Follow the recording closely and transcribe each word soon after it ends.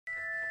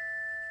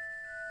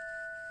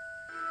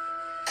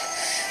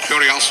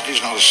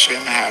Curiosity's not a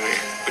sin, Harry,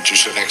 but you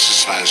should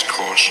exercise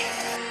caution.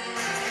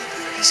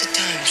 There's a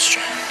time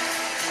strand.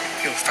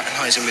 You're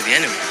fraternizing with the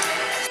enemy.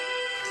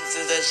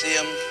 There's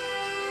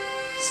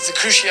the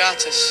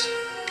Cruciatus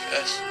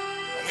curse.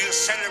 And we'll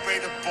celebrate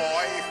a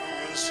boy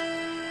who was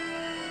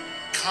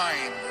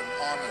kind and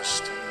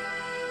honest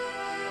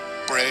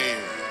and brave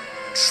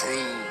and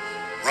true,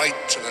 right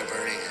to the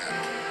very end.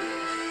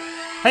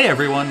 Hey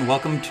everyone,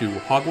 welcome to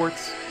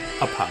Hogwarts,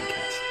 a podcast.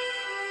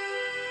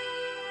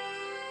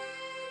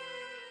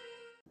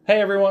 Hey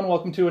everyone,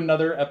 welcome to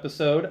another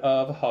episode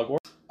of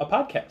Hogwarts, a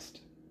podcast.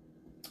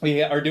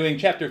 We are doing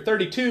chapter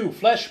 32,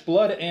 Flesh,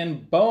 Blood,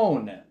 and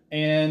Bone.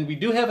 And we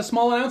do have a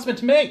small announcement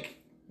to make.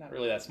 Not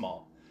really that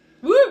small.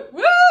 Woo!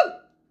 Woo!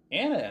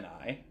 Anna and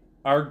I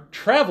are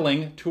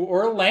traveling to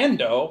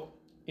Orlando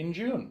in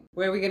June.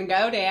 Where are we gonna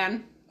go,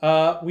 Dan?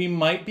 We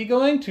might be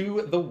going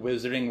to the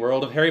Wizarding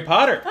World of Harry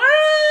Potter.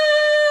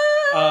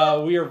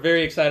 We are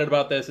very excited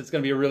about this. It's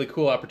going to be a really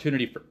cool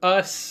opportunity for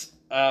us.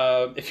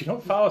 If you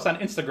don't follow us on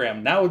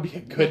Instagram, now would be a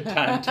good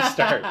time to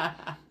start.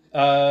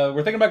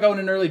 We're thinking about going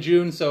in early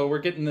June, so we're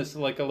getting this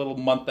like a little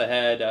month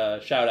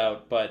ahead shout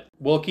out, but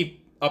we'll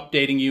keep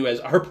updating you as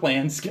our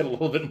plans get a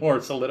little bit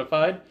more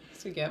solidified.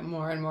 As we get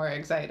more and more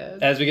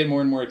excited. As we get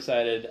more and more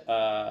excited,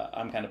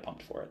 I'm kind of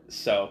pumped for it.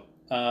 So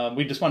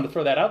we just wanted to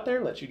throw that out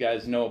there, let you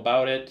guys know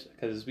about it,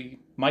 because we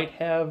might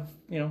have,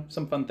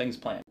 some fun things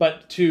planned.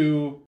 But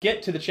to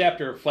get to the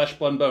chapter of Flesh,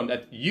 Blood, and Bone,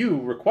 you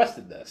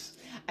requested this.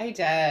 I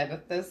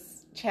did. This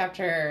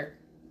chapter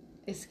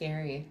is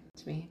scary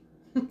to me.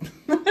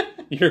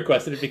 You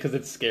requested it because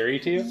it's scary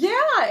to you?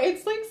 Yeah,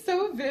 it's like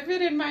so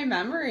vivid in my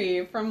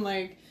memory from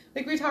like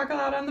we talk a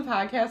lot on the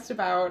podcast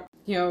about,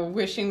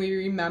 wishing we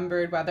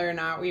remembered whether or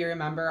not we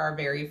remember our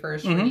very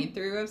first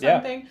read-through of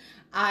something. Yeah.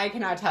 I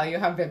cannot tell you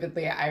how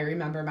vividly I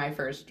remember my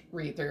first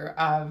read-through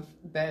of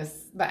the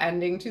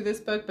ending to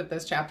this book, but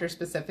this chapter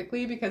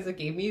specifically, because it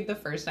gave me the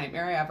first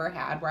nightmare I ever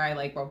had where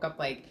I woke up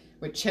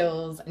with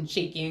chills and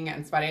shaking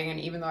and sweating, and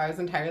even though I was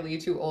entirely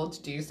too old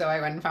to do so,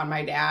 I went and found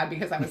my dad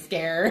because I was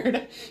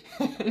scared.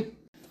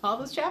 All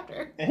this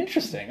chapter.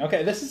 Interesting.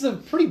 Okay, this is a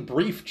pretty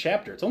brief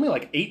chapter. It's only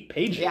 8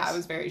 pages. Yeah, it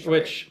was very short.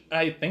 Which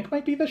I think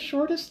might be the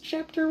shortest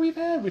chapter we've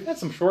had. We've had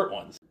some short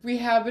ones. We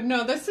have, but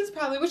no, this is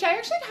probably, which I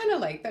actually kind of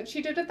like that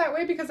she did it that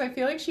way, because I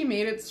feel like she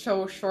made it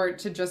so short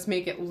to just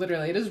make it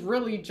literally, it is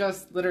really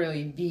just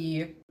literally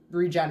the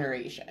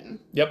regeneration.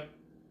 Yep.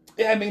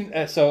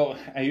 Yeah, so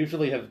I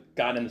usually have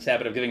gotten in this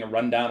habit of giving a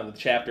rundown of the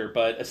chapter,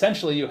 but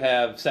essentially you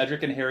have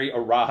Cedric and Harry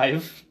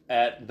arrive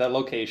at the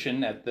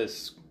location at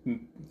this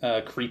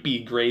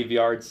creepy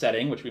graveyard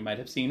setting, which we might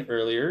have seen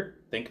earlier,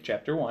 think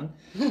chapter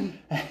 1.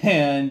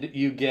 And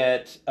you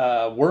get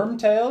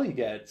Wormtail, you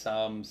get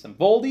some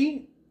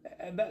Voldy,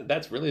 and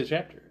that's really the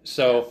chapter.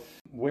 So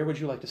where would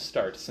you like to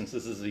start, since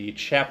this is the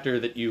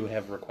chapter that you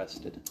have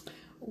requested?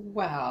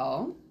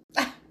 Well,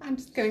 I'm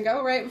just going to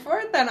go right for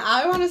it then.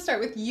 I want to start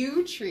with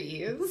yew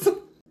trees.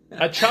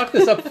 I chalked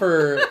this up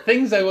for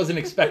things I wasn't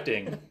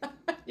expecting.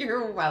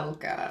 You're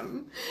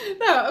welcome.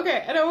 No,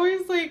 okay. And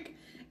always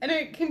and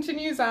it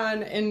continues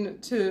on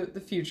into the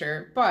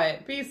future.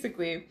 But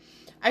basically,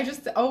 I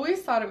just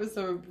always thought it was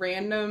a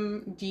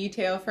random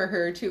detail for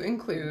her to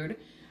include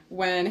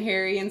when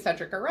Harry and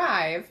Cedric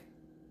arrive.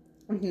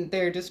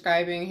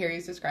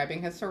 Harry's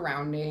describing his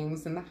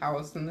surroundings and the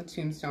house and the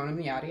tombstone and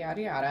the yada,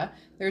 yada, yada.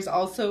 There's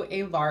also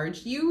a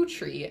large yew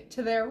tree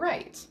to their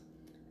right.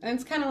 And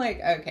it's kind of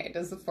okay,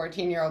 does the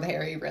 14-year-old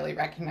Harry really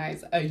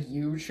recognize a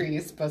yew tree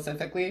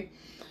specifically?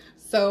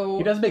 So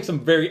he does make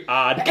some very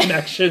odd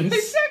connections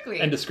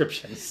exactly. And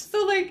descriptions.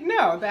 So,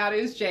 no, that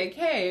is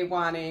JK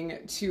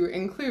wanting to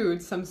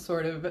include some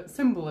sort of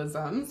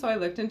symbolism. So I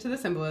looked into the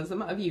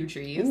symbolism of yew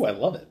trees. Ooh, I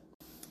love it.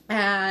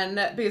 And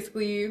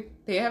basically,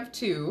 they have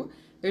 2.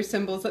 They're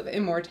symbols of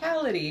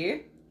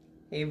immortality.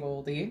 Hey,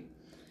 Voldy.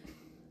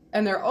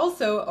 And they're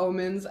also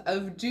omens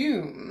of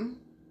doom.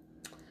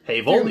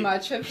 Hey, Voldy. Through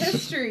much of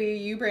history,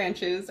 yew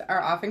branches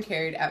are often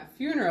carried at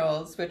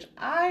funerals, which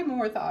I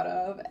more thought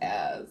of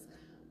as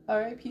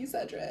R.I.P.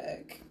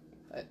 Cedric.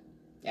 But,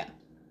 yeah.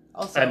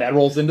 Also, and that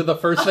rolls into the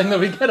first thing that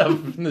we get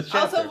of in this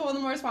chapter. Also,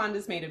 Voldemort's wand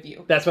is made of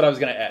yew. That's what I was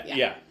going to add.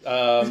 Yeah.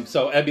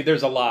 So, Abby,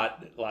 there's a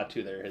lot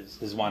to there.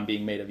 His wand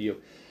being made of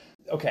yew.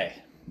 Okay.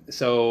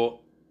 So,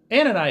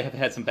 Anne and I have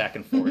had some back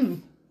and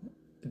forth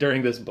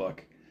during this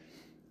book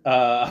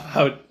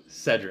about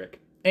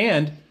Cedric.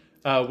 And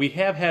we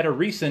have had a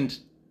recent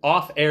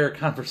off-air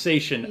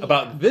conversation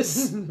about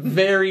this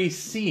very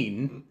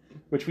scene,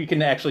 which we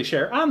can actually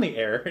share on the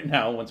air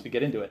now once we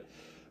get into it.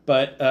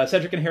 But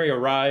Cedric and Harry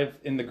arrive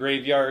in the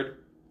graveyard,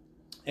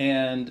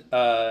 and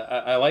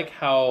I like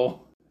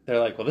how they're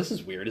like, well, this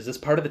is weird. Is this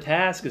part of the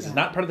task? Is this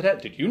not part of the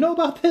task? Did you know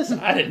about this?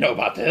 I didn't know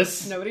about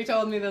this. Nobody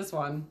told me this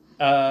one.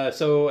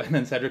 And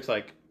then Cedric's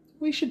like,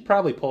 we should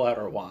probably pull out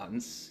our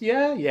wands.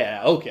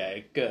 Yeah,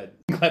 okay, good.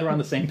 I'm glad we're on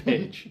the same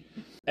page.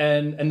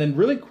 And then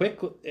really quick,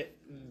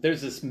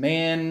 there's this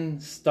man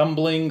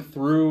stumbling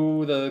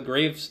through the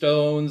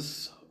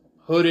gravestones,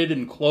 hooded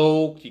and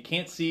cloaked. You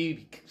can't see.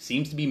 He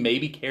seems to be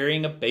maybe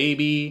carrying a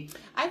baby.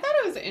 I thought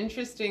it was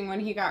interesting when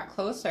he got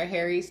closer,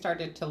 Harry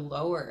started to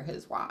lower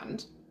his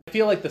wand. I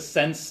feel like the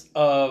sense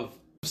of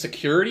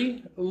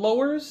security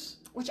lowers.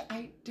 Which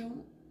I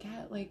don't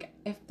get. Like,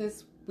 if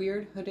this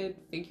weird hooded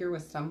figure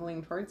was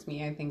stumbling towards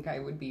me, I think I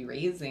would be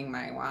raising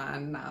my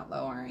wand, not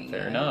lowering it.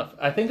 Fair enough.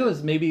 I think it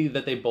was maybe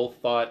that they both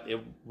thought he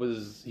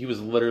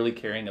was literally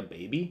carrying a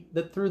baby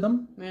that threw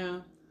them.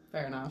 Yeah,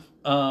 fair enough.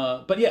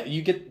 But yeah,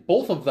 you get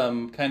both of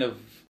them kind of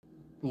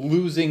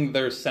losing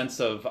their sense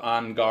of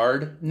on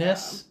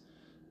guardness.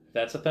 If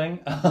that's a thing.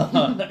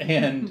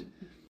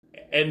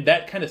 And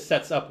that kind of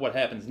sets up what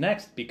happens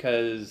next,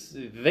 because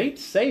they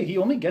say he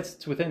only gets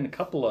to within a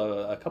couple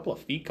of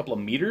feet, couple of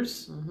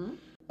meters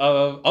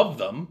of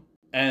them,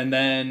 and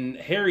then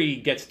Harry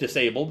gets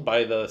disabled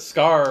by the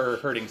scar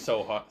hurting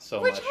so much.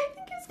 Which I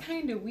think is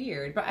kind of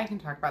weird, but I can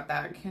talk about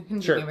that.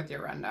 Continue Sure. with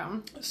your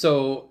rundown.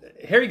 So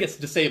Harry gets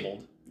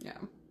disabled, Yeah.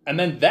 and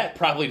then that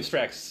probably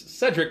distracts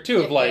Cedric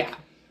too, of like,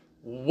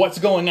 what's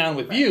going on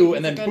with you? He's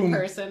and then a good boom,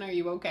 person. Are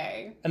you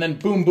okay? and then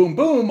boom, boom,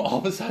 boom. All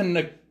of a sudden,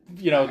 the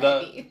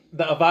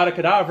Avada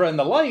Kedavra and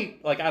the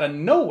light, like out of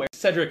nowhere.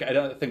 Cedric, I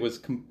don't think was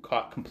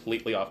caught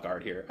completely off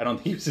guard here. I don't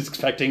think he was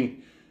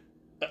expecting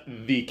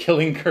the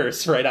killing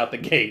curse right out the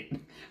gate.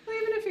 Well,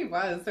 even if he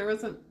was, there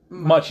wasn't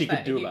much he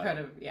could do about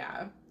it.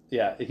 Yeah.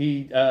 Yeah,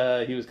 he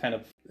was kind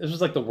of. This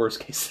was like the worst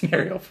case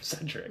scenario for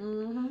Cedric,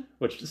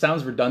 which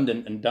sounds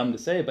redundant and dumb to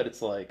say, but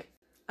it's like.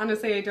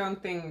 Honestly, I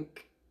don't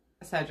think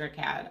Cedric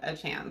had a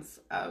chance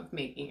of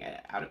making it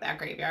out of that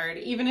graveyard.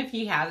 Even if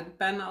he had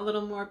been a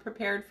little more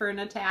prepared for an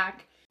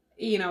attack,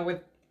 you know,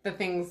 with the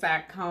things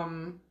that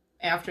come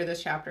after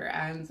this chapter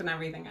ends and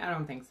everything, I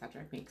don't think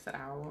Cedric makes it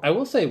out. I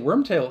will say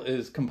Wormtail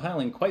is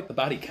compiling quite the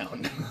body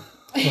count.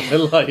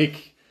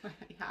 Like,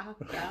 yeah,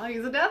 well,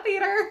 he's a Death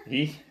Eater.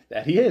 He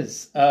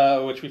is,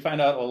 which we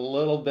find out a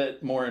little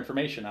bit more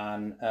information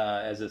on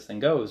as this thing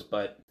goes.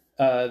 But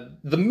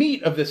the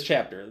meat of this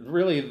chapter,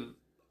 really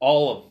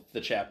all of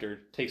the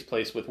chapter, takes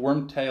place with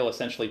Wormtail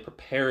essentially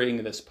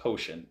preparing this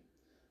potion,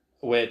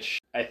 which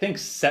I think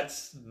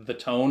sets the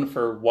tone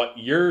for what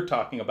you're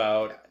talking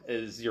about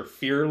is your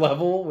fear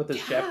level with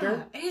this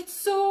chapter. It's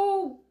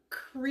so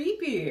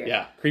creepy.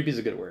 Yeah, creepy is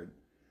a good word.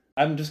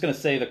 I'm just going to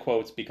say the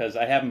quotes because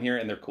I have them here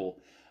and they're cool.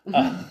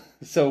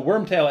 So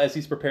Wormtail, as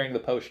he's preparing the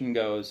potion,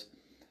 goes,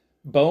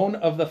 "Bone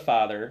of the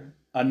father,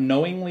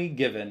 unknowingly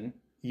given,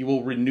 you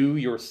will renew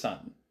your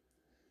son.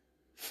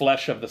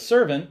 Flesh of the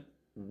servant,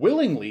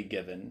 willingly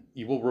given,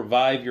 you will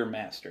revive your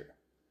master.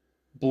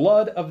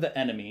 Blood of the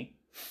enemy,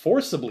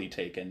 forcibly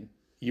taken,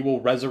 you will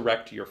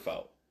resurrect your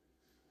foe."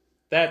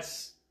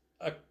 That's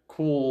a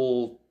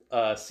cool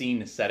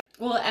scene setting.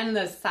 Well, and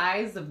the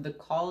size of the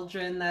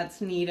cauldron that's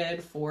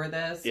needed for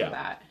this, Yeah. so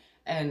that,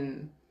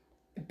 and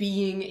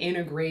being in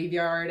a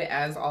graveyard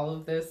as all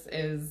of this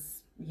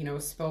is, you know,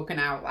 spoken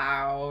out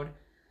loud.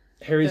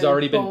 Harry's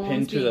already been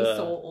pinned to the...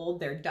 so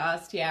old, they're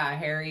dust. Yeah,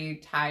 Harry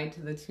tied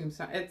to the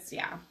tombstone. It's,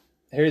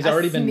 Harry's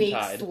already been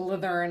tied. Snake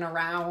slithering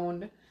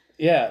around.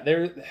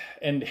 Yeah,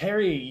 and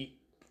Harry,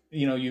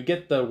 you know, you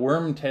get the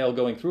Wormtail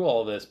going through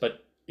all of this,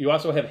 but you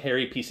also have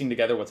Harry piecing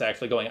together what's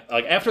actually going on.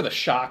 Like, after the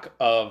shock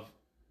of,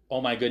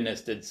 oh my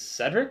goodness, did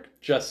Cedric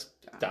just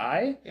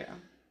die? Yeah.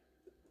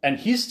 And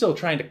he's still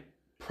trying to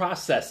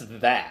process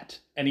that,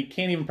 and he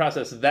can't even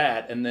process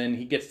that, and then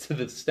he gets to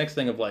this next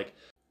thing of like,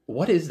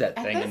 what is that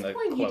thing in the cloak?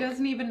 At this point, he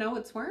doesn't even know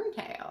it's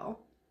Wormtail.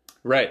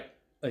 Right.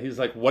 He's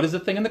like, what is the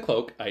thing in the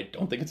cloak? I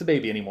don't think it's a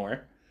baby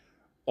anymore.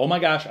 Oh my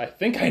gosh, I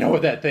think I know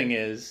what that thing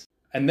is.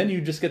 And then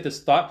you just get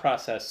this thought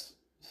process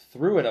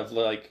through it of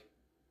like,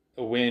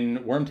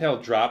 when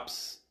Wormtail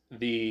drops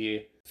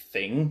the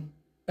thing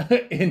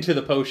into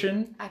the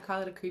potion. I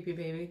call it a creepy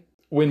baby.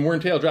 When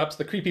Wormtail drops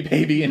the creepy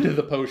baby into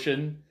the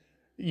potion,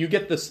 you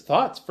get this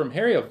thoughts from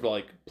Harry of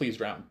like, please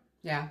drown.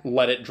 Yeah.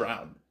 Let it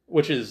drown.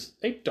 Which is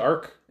a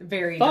dark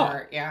Very thought.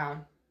 dark, yeah.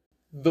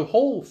 The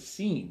whole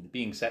scene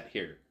being set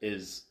here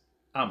is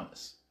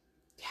ominous.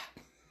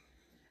 Yeah.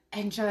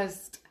 And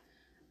just,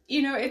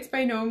 you know, it's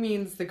by no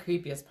means the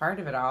creepiest part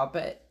of it all,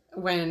 but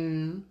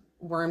when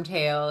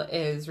Wormtail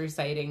is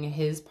reciting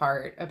his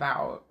part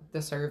about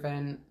the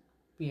servant,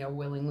 you know,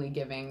 willingly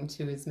giving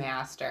to his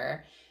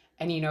master,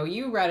 and, you know,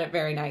 you read it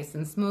very nice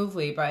and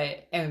smoothly,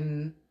 but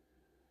in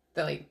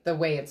the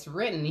way it's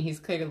written, he's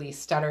clearly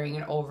stuttering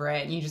it over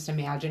it, and you just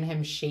imagine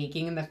him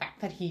shaking, and the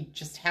fact that he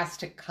just has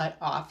to cut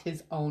off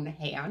his own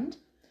hand.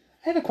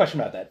 I have a question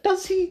about that.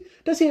 Does he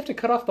have to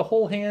cut off the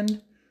whole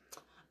hand?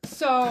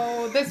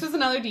 So this was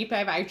another deep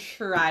dive I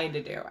tried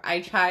to do.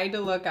 I tried to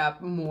look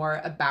up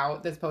more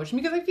about this potion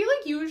because I feel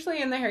like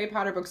usually in the Harry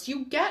Potter books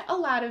you get a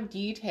lot of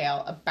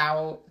detail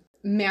about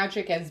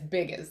magic as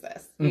big as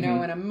this. You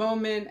know, in a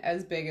moment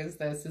as big as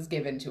this is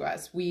given to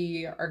us,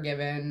 we are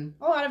given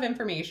a lot of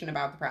information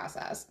about the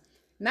process.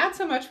 Not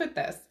so much with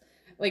this.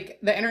 Like,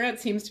 the internet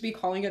seems to be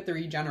calling it the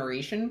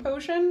regeneration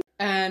potion,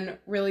 and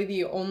really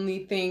the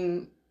only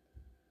thing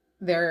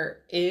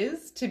there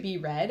is to be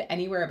read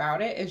anywhere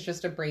about it is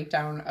just a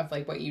breakdown of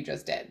like what you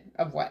just did,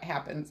 of what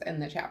happens in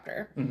the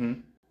chapter.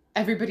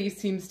 Everybody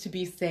seems to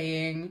be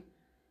saying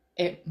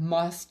it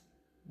must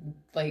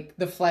like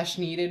the flesh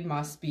needed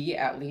must be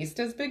at least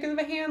as big of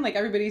a hand. Like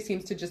everybody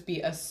seems to just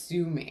be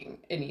assuming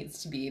it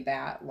needs to be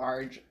that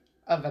large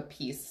of a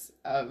piece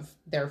of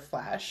their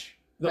flesh.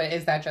 But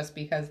is that just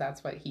because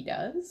that's what he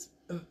does?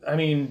 I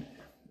mean,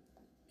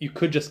 you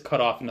could just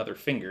cut off another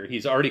finger.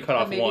 He's already cut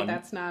off one. Maybe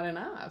that's not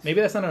enough.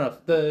 Maybe that's not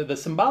enough. The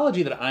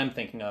symbology that I'm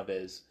thinking of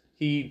is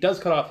he does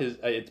cut off his,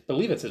 I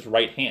believe it's his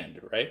right hand,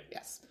 right?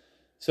 Yes.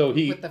 So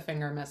he... With the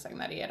finger missing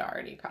that he had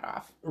already cut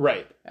off.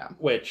 Right. Yeah.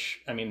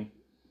 Which, I mean,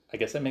 I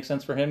guess that makes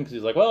sense for him because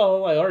he's like,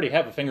 well, I already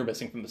have a finger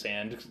missing from this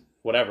hand,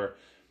 whatever.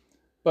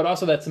 But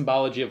also that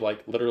symbology of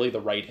like literally the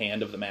right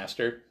hand of the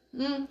master.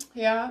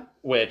 Yeah.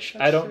 Which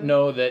I don't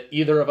know that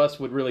either of us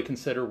would really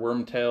consider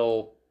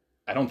Wormtail.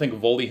 I don't think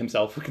Voldy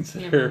himself would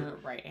consider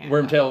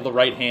Wormtail the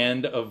right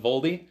hand of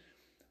Voldy.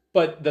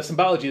 But the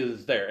symbology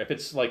is there. If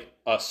it's like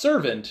a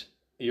servant,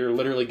 you're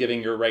literally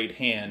giving your right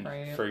hand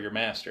for your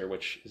master,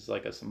 which is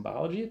like a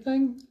symbology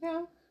thing.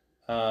 Yeah.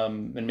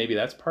 And maybe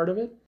that's part of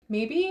it.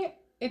 Maybe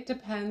it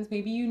depends.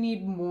 Maybe you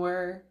need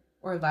more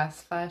or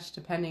less flesh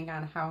depending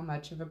on how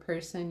much of a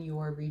person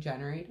you're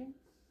regenerating.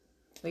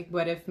 Like,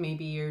 what if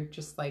maybe you're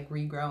just, like,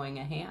 regrowing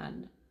a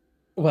hand?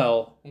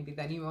 Well... Maybe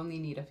then you only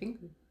need a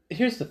finger.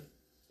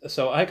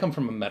 So I come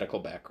from a medical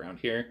background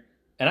here,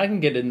 and I can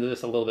get into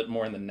this a little bit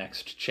more in the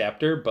next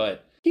chapter,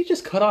 but he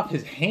just cut off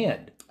his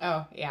hand.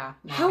 Oh, yeah.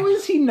 No. How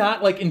is he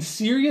not, like, in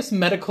serious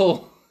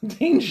medical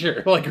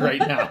danger, like,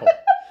 right now?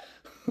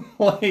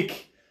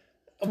 Like,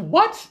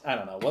 what? I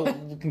don't know. Well,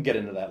 we can get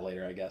into that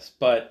later, I guess.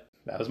 But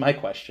that was my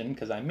question,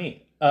 because I'm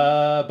me.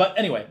 But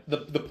anyway,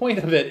 the point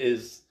of it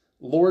is...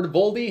 Lord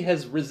Voldy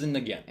has risen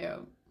again. Yeah.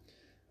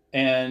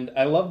 And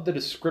I love the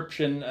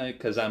description,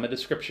 because I'm a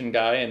description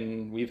guy,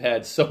 and we've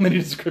had so many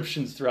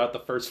descriptions throughout the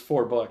first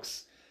 4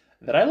 books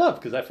that I love,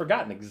 because I've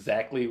forgotten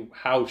exactly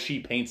how she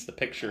paints the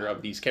picture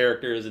of these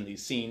characters and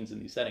these scenes and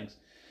these settings.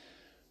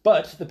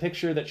 But the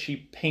picture that she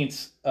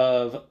paints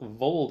of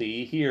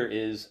Voldy here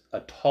is a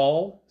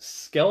tall,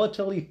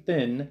 skeletally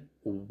thin,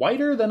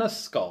 whiter than a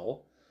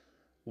skull,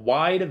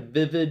 wide,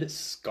 vivid,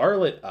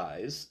 scarlet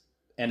eyes,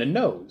 and a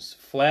nose,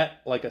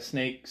 flat like a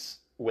snake's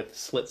with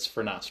slits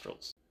for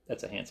nostrils.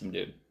 That's a handsome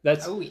dude.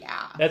 That's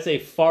a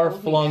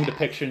far-flung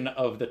depiction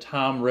of the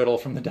Tom Riddle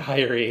from the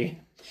diary.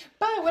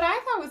 But what I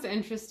thought was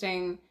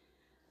interesting,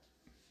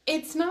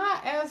 it's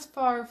not as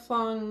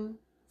far-flung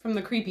from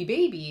the creepy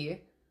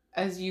baby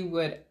as you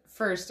would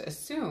first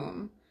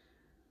assume.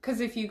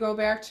 Because if you go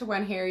back to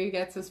when Harry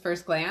gets his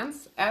first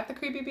glance at the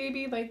creepy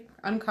baby, like,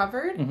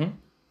 uncovered... Mm-hmm.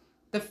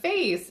 The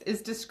face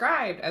is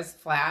described as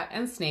flat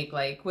and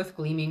snake-like with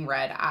gleaming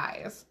red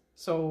eyes.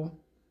 So,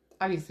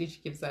 obviously,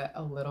 she gives it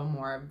a little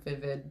more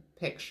vivid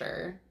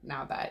picture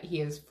now that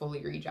he is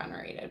fully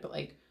regenerated. But,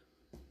 like,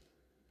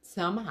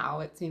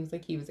 somehow it seems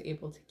like he was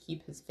able to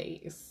keep his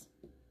face.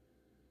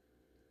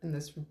 And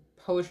this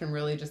potion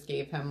really just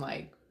gave him,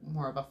 like,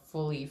 more of a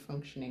fully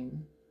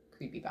functioning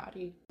creepy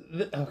body.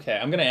 Okay,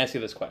 I'm going to ask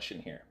you this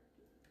question here.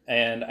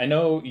 And I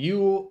know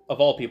you, of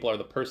all people, are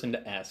the person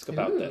to ask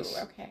about this.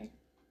 Okay.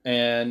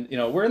 And, you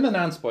know, we're in the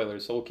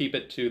non-spoilers, so we'll keep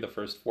it to the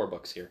first 4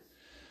 books here.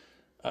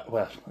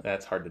 Well,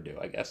 that's hard to do,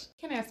 I guess.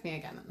 You can ask me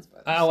again in the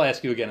spoilers. I'll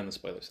ask you again in the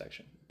spoiler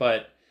section.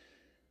 But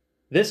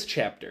this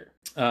chapter,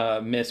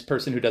 Miss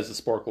Person Who Does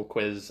the Sporkle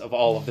Quiz of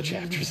all of the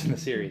chapters in the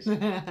series,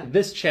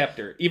 this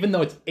chapter, even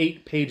though it's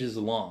 8 pages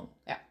long,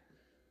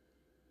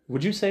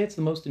 would you say it's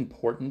the most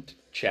important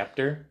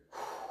chapter?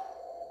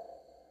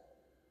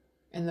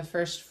 In the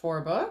first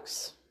 4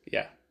 books?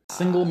 Yeah.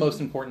 Single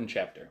most important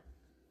chapter.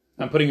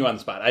 I'm putting you on the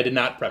spot. I did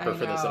not prep her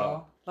for this at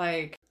all.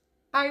 Like,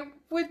 I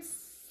would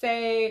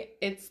say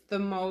it's the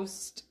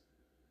most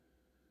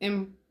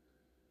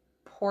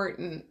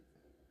important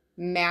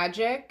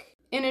magic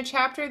in a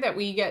chapter that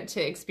we get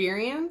to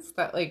experience.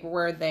 That, like,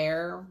 we're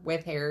there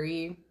with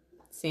Harry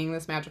seeing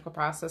this magical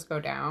process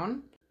go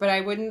down. But I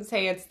wouldn't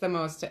say it's the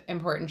most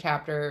important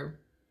chapter.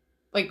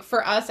 Like,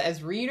 for us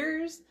as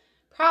readers,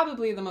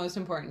 probably the most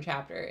important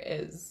chapter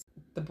is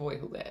The Boy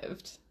Who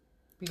Lived.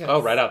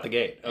 Because, right out the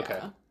gate. Yeah. Okay.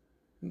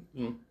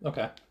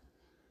 Okay.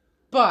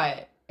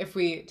 But if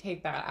we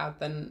take that out,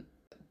 then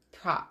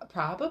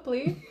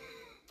probably,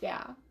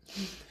 yeah.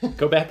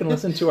 Go back and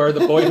listen to our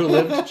The Boy Who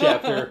Lived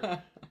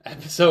chapter,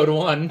 episode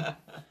 1. I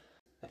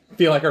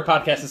feel like our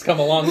podcast has come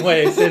a long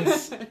way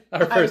since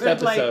our first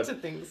episode. I would like to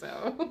think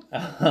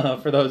so.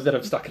 For those that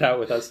have stuck it out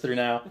with us through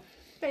now.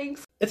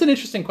 Thanks. It's an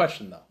interesting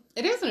question, though.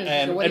 It is an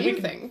interesting. What do you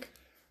think?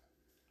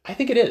 I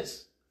think it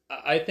is.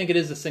 I think it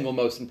is the single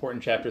most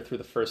important chapter through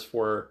the first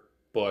 4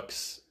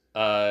 books.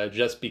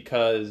 Just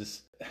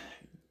because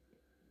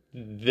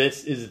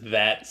this is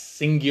that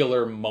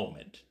singular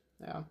moment.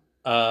 Yeah.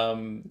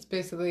 It's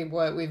basically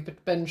what we've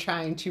been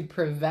trying to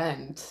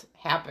prevent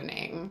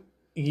happening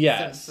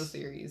since the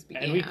series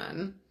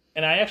began.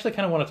 And I actually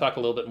kind of want to talk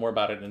a little bit more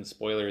about it in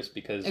spoilers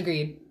because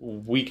Agreed.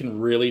 We can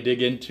really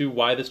dig into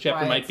why this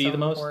chapter might be the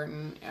most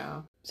important.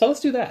 Yeah. So let's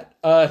do that.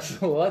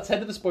 So let's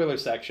head to the spoiler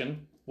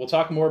section. We'll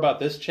talk more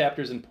about this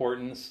chapter's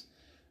importance.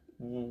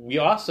 We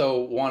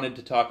also wanted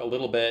to talk a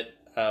little bit.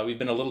 We've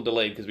been a little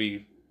delayed because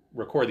we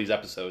record these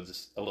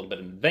episodes a little bit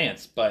in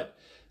advance, but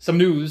some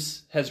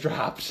news has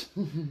dropped.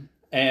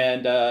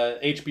 And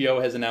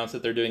HBO has announced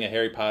that they're doing a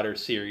Harry Potter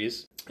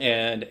series.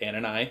 And Anne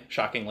and I,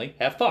 shockingly,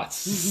 have thoughts.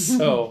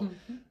 So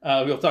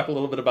we'll talk a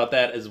little bit about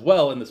that as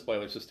well in the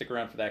spoilers. So stick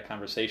around for that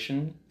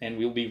conversation. And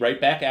we'll be right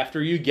back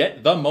after you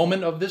get the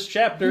moment of this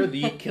chapter,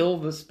 the kill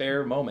the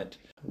spare moment.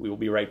 We will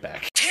be right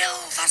back. Kill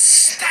the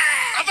spare!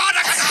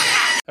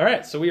 All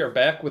right, so we are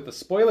back with the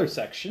spoiler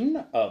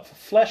section of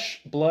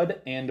Flesh,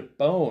 Blood, and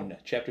Bone,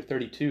 chapter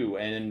 32.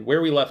 And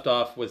where we left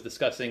off was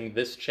discussing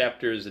this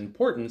chapter's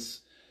importance,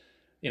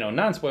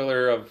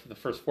 non-spoiler of the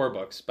first 4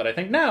 books. But I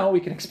think now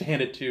we can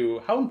expand it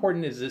to how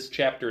important is this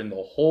chapter in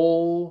the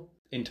whole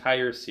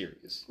entire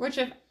series? Which,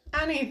 if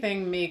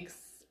anything, makes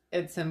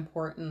its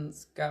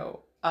importance go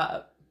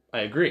up.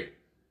 I agree.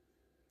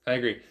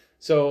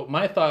 So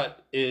my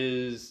thought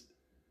is,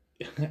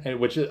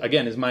 which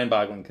again is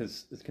mind-boggling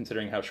because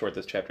considering how short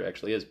this chapter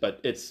actually is,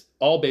 but it's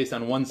all based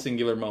on one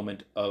singular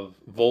moment of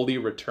Voldy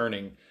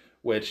returning,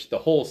 which the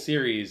whole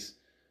series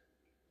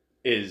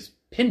is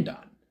pinned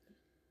on.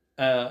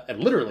 And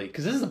literally,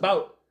 because this is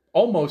about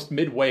almost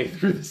midway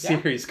through the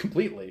series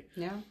completely.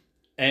 Yeah.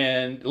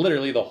 And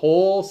literally the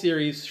whole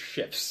series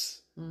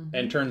shifts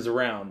and turns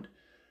around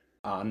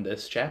on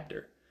this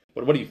chapter.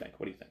 But what do you think?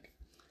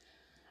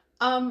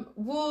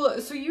 Well,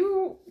 so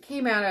you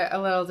came at it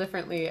a little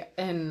differently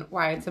in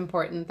why it's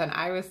important than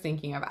I was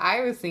thinking of.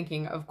 I was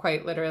thinking of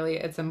quite literally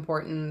its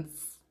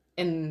importance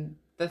in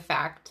the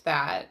fact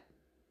that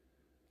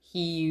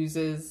he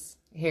uses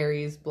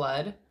Harry's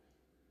blood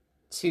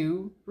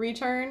to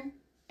return,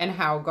 and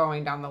how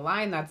going down the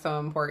line that's so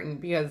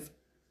important, because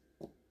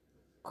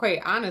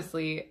quite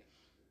honestly,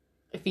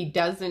 if he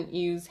doesn't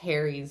use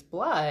Harry's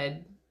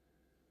blood,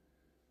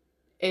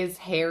 is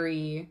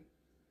Harry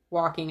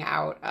walking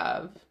out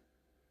of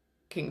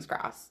King's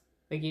Cross?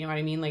 Like, you know what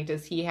I mean? Like,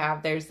 does he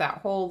have, there's that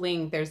whole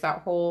link,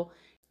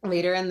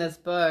 later in this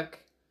book,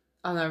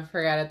 I'll never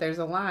forget it, there's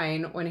a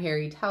line when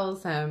Harry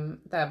tells him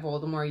that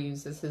Voldemort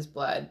uses his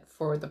blood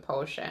for the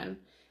potion,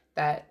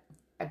 that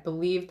I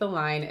believe the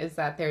line is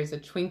that there's a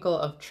twinkle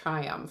of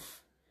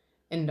triumph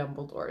in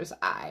Dumbledore's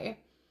eye.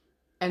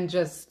 And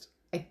just,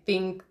 I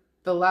think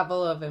the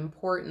level of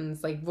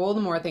importance, like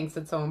Voldemort thinks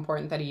it's so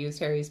important that he used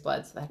Harry's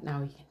blood so that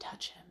now he can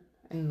touch him.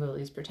 And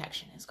Lily's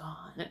protection is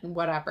gone. And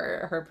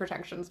whatever, her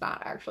protection's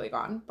not actually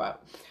gone.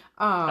 But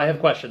I have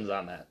questions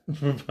on that,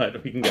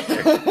 but we can get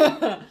there.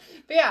 But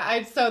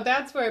yeah, so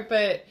that's where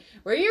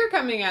you're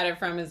coming at it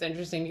from is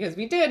interesting, because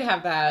we did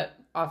have that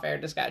off-air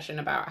discussion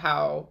about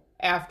how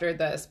after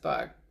this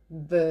book,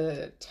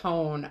 the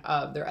tone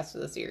of the rest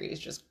of the series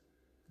just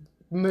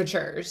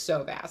matures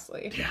so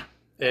vastly. Yeah,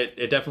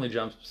 it definitely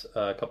jumps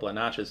a couple of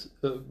notches.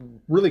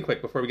 Really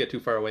quick, before we get too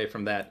far away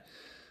from that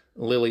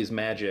Lily's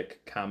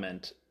magic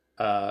comment,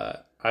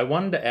 I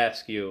wanted to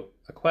ask you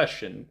a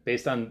question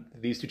based on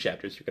these 2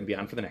 chapters. You're going to be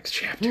on for the next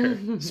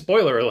chapter.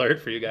 Spoiler alert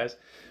for you guys.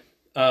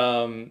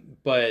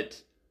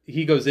 But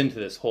he goes into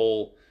this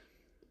whole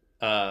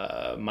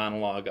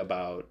monologue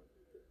about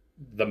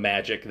the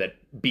magic that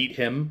beat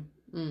him.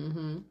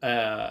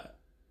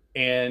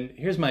 And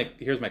here's my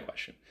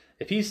question.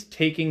 If he's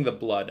taking the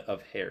blood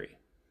of Harry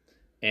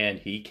and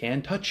he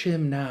can touch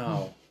him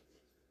now,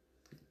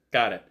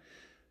 got it,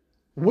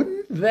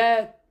 wouldn't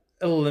that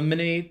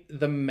eliminate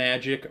the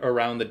magic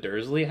around the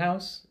Dursley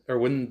house? Or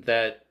wouldn't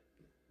that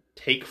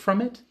take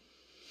from it?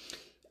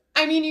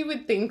 I mean, you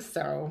would think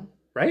so.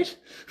 Right?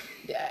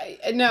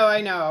 No,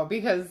 I know,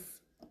 because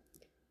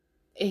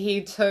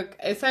he took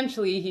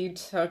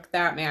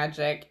that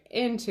magic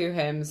into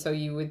him, so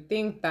you would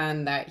think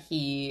then that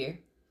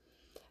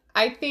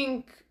I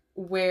think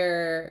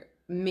where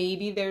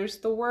maybe there's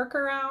the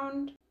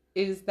workaround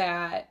is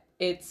that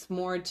it's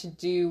more to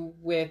do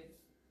with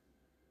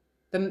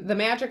the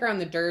magic around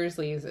the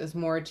Dursleys is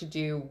more to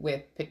do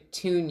with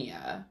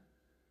Petunia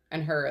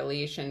and her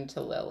relation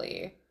to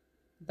Lily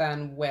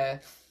than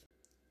with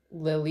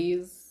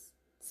Lily's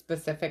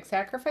specific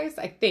sacrifice,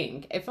 I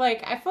think.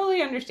 I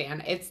fully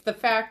understand. It's the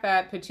fact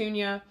that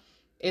Petunia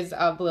is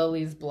of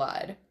Lily's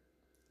blood.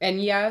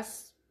 And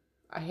yes,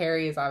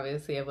 Harry is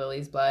obviously of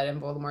Lily's blood,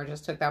 and Voldemort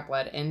just took that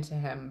blood into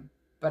him.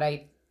 But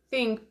I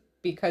think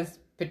because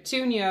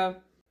Petunia,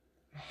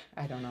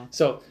 I don't know.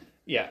 So,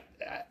 yeah,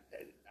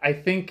 I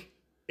think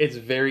it's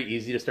very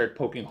easy to start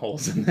poking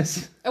holes in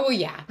this. Oh,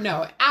 yeah.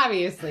 No,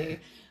 obviously.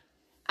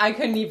 I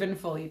couldn't even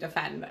fully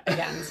defend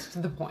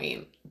against the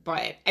point.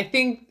 But I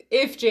think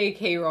if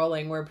J.K.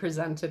 Rowling were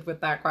presented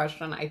with that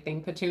question, I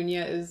think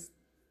Petunia is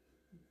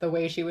the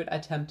way she would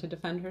attempt to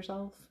defend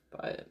herself.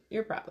 But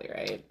you're probably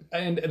right.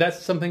 And that's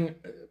something,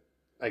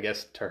 I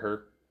guess, to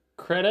her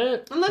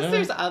credit. Unless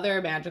there's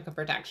other magical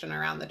protection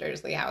around the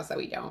Dursley house that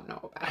we don't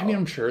know about. I mean,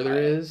 I'm sure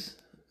there is.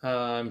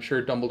 I'm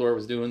sure Dumbledore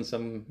was doing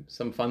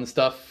some fun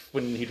stuff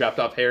when he dropped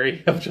off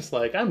Harry. Of just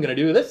like, I'm going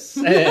to do this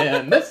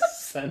and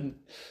this. And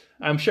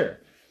I'm sure.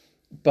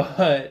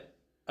 But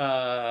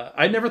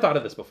I never thought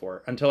of this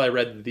before until I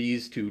read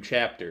these 2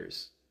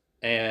 chapters.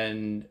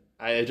 And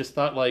I just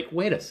thought, like,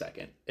 wait a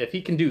second. If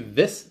he can do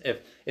this,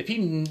 if he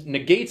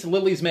negates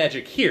Lily's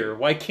magic here,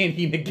 why can't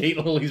he negate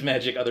Lily's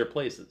magic other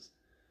places?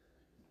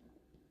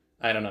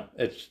 I don't know.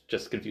 It's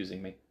just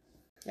confusing me.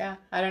 Yeah,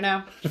 I don't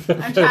know.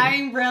 I'm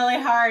trying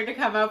really hard to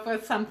come up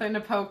with something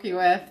to poke you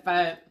with,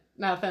 but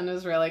nothing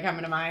is really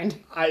coming to mind.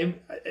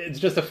 It's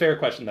just a fair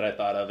question that I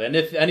thought of. And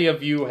if any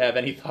of you have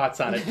any thoughts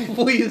on it,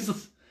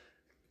 please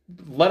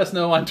let us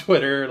know on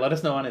Twitter. Let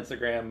us know on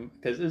Instagram.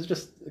 Because it's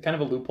just kind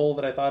of a loophole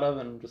that I thought of.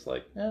 And I'm just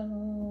like,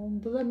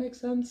 does that make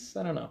sense?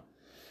 I don't know.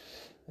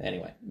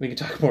 Anyway, we can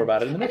talk more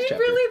about it in the next chapter.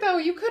 Really, though,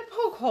 you could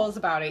poke holes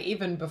about it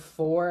even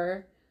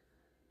before.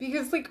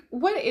 Because, like,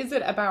 what is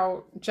it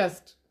about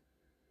just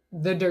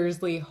the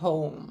Dursley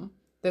home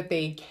that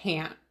they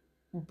can't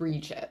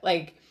breach it?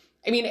 Like,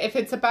 I mean, if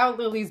it's about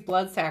Lily's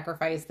blood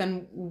sacrifice,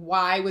 then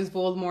why was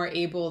Voldemort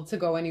able to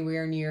go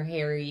anywhere near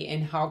Harry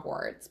in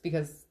Hogwarts?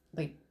 Because,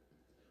 like...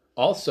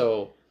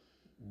 Also,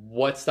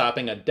 what's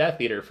stopping a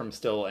Death Eater from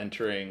still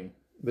entering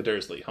the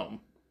Dursley home?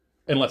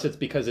 Unless it's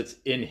because it's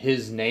in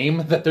his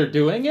name that they're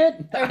doing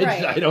it?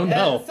 Right. I don't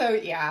know. So,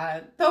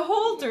 yeah, the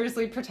whole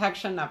Dursley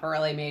protection never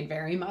really made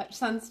very much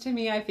sense to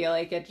me. I feel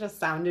like it just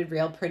sounded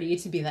real pretty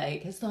to be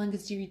like, as long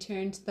as you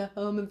return to the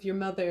home of your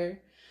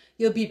mother,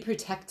 you'll be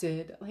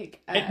protected.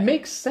 Like, it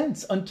makes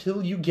sense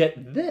until you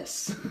get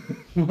this.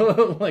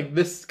 Like,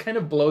 this kind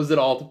of blows it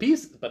all to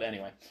pieces. But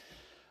anyway,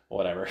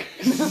 whatever.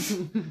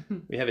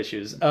 We have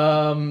issues.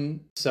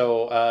 Part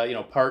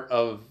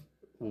of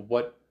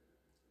what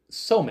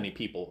so many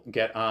people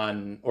get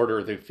on Order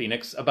of the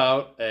Phoenix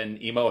about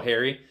and emo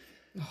Harry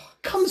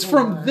comes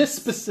from this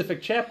specific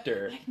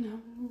chapter. I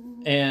know.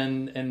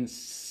 And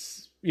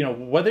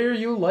whether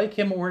you like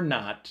him or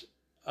not,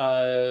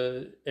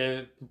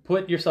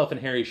 put yourself in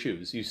Harry's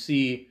shoes. You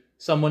see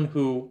someone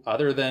who,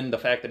 other than the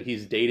fact that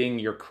he's dating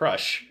your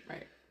crush,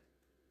 right?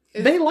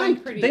 They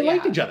liked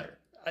each other.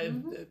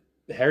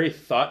 Mm-hmm. Harry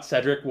thought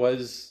Cedric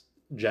was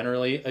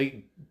generally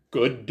a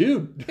good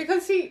dude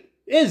because he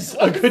is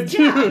a good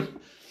dude.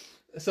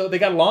 So they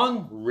got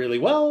along really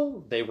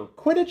well. They were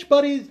Quidditch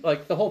buddies,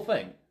 like the whole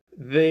thing.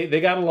 They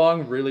got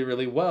along really,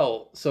 really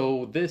well.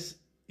 So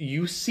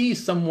you see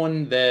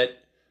someone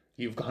that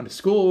you've gone to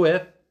school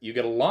with, you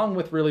get along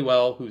with really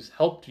well, who's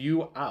helped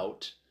you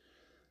out,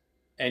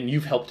 and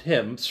you've helped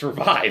him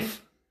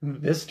survive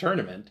this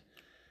tournament,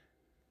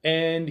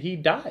 and he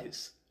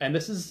dies. And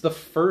this is the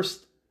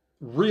first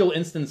real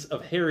instance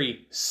of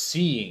Harry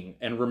seeing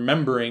and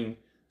remembering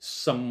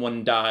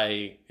someone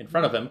die in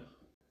front of him.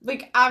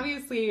 Like,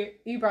 obviously,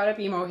 you brought up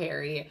emo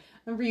Harry.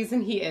 The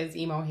reason he is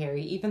emo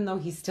Harry, even though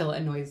he still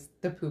annoys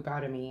the poop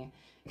out of me,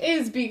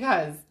 is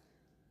because,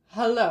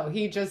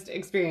 he just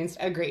experienced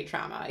a great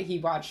trauma. He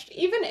watched,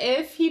 even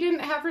if he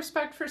didn't have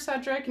respect for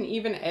Cedric, and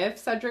even if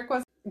Cedric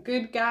was a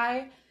good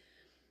guy,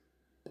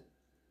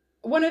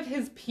 one of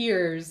his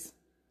peers,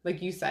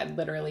 like you said,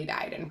 literally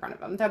died in front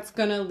of him. That's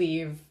gonna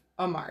leave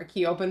a mark.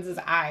 He opens his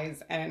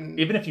eyes and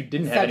even if you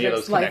didn't have any of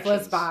those connections,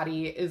 lifeless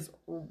body is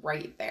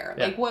right there.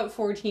 Yeah. Like, what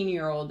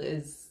 14-year-old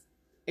is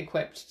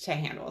equipped to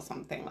handle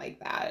something like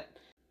that?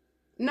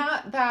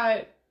 Not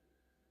that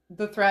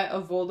the threat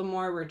of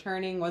Voldemort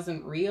returning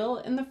wasn't real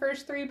in the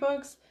first 3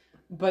 books,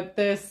 but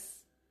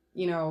this,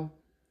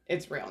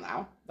 it's real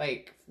now.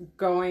 Like,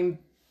 going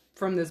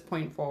from this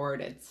point forward,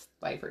 it's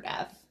life or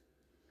death.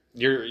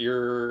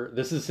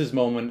 This is his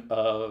moment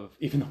of,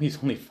 even though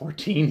he's only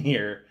 14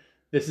 here,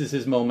 this is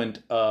his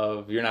moment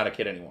of, you're not a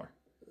kid anymore.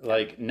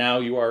 Like, now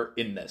you are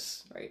in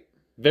this. Right.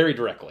 Very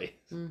directly.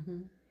 Mm-hmm.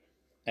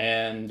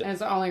 And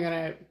it's only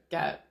going to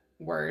get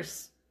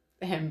worse,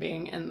 him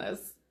being in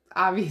this.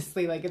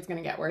 Obviously, like, it's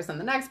going to get worse in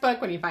the next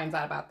book when he finds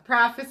out about the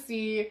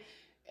prophecy,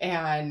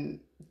 and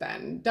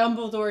then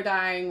Dumbledore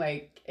dying.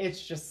 Like,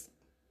 it's just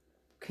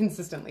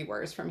consistently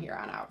worse from here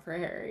on out for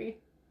Harry.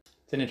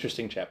 It's an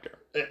interesting chapter.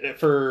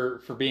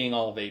 For being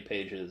all of 8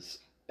 pages.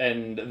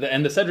 And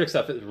the Cedric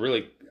stuff is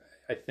really...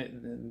 I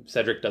think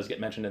Cedric does get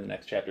mentioned in the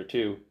next chapter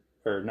too,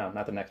 or no,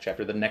 not the next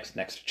chapter, the next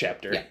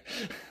chapter.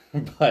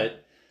 Yeah.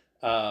 But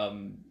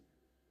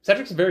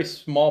Cedric's a very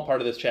small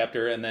part of this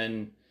chapter, and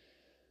then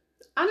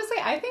honestly,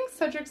 I think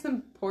Cedric's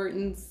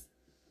importance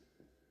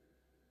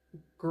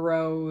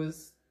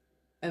grows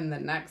in the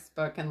next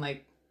book, and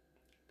like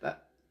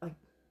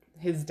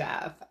his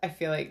death. I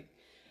feel like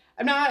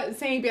I'm not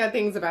saying bad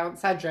things about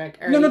Cedric.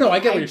 Or no, I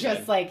get what you're saying.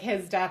 Just like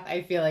his death,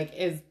 I feel like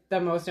is the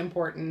most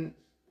important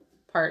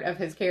part of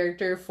his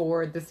character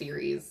for the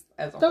series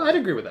as a whole. No, I'd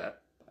agree with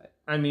that. But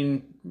I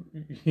mean,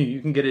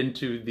 you can get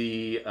into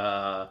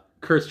the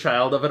cursed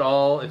child of it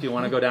all if you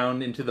want to go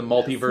down into the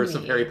multiverse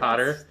of Harry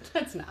Potter.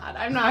 That's not.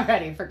 I'm not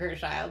ready for cursed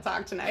child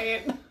talk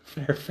tonight.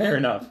 Fair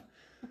enough.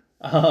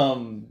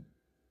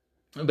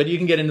 But you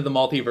can get into the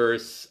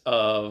multiverse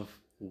of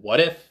what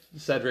if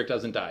Cedric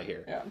doesn't die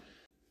here. Yeah.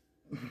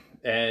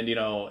 And, you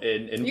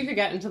could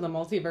get into the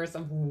multiverse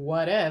of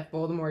what if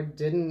Voldemort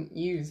didn't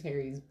use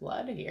Harry's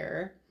blood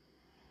here.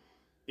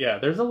 Yeah,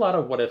 there's a lot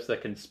of what ifs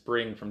that can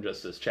spring from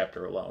just this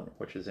chapter alone,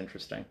 which is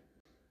interesting.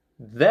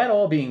 That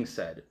all being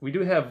said, we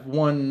do have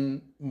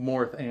one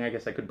more thing. I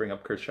guess I could bring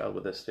up Cursed Child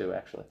with this too,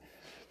 actually.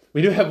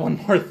 We do have one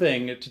more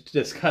thing to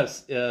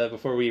discuss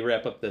before we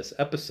wrap up this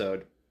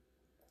episode,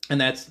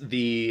 and that's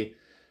the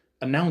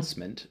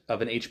announcement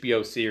of an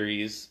HBO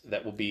series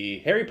that will be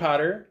Harry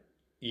Potter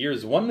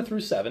years 1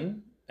 through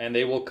 7, and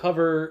they will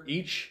cover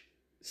each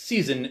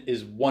season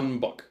is one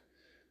book.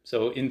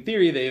 So in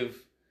theory, they've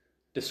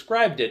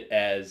described it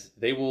as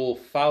they will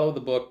follow the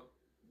book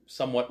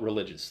somewhat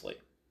religiously.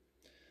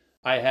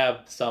 I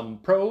have some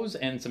pros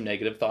and some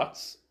negative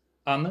thoughts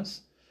on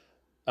this.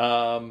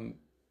 And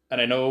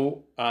I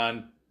know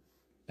on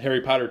Harry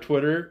Potter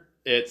Twitter,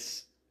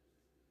 it's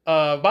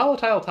a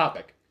volatile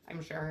topic.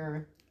 I'm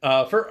sure.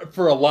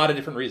 For a lot of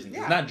different reasons.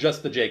 Yeah. It's not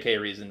just the JK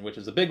reason, which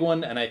is a big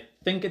one, and I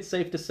think it's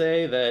safe to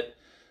say that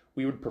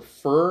we would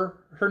prefer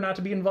her not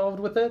to be involved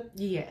with it.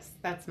 Yes,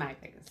 that's my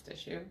biggest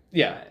issue.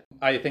 Yeah,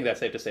 But I think that's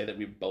safe to say that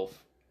we both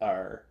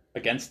are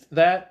against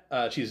that.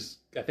 I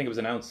think it was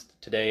announced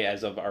today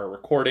as of our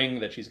recording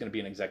that she's going to be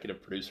an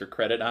executive producer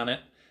credit on it.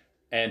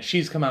 And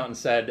she's come out and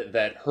said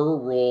that her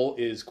role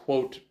is,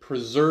 quote,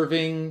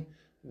 preserving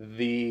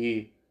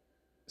the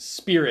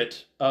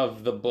spirit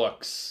of the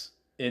books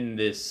in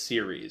this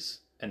series,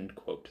 end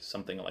quote.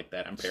 Something like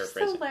that. I'm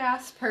paraphrasing. she's the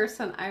last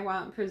person I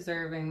want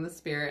preserving the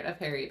spirit of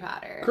Harry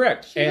Potter.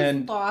 Correct. She's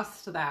And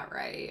lost that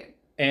right.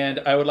 And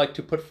I would like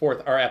to put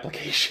forth our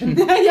application.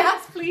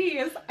 Yes,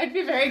 please. I'd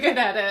be very good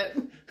at it.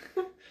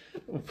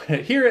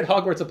 Here at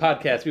Hogwarts, a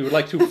podcast, we would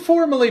like to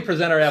formally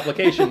present our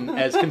application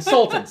as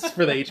consultants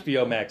for the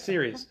HBO Max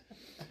series.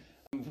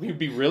 We'd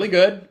be really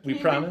good, we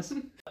promise.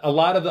 A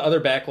lot of the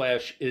other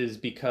backlash is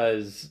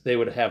because they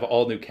would have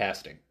all new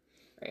casting.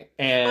 Right.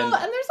 And And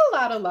there's a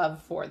lot of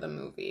love for the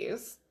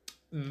movies.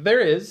 there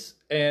is,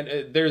 and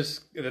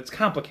it's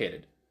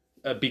complicated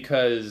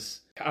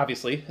because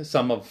obviously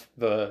some of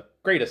the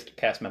greatest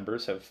cast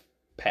members have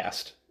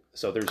passed,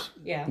 so there's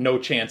no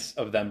chance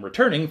of them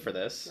returning for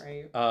this.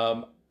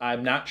 Right.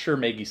 I'm not sure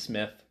Maggie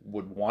Smith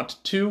would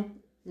want to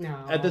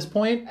No. at this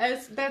point.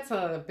 That's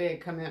a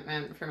big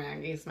commitment for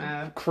Maggie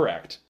Smith.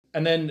 Correct.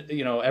 And then,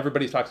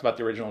 everybody talks about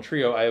the original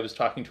trio. I was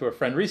talking to a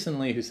friend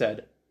recently who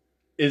said,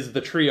 is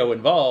the trio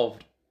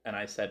involved? And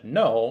I said,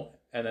 no.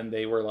 And then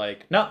they were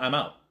like, no, I'm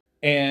out.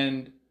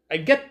 And I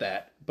get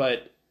that.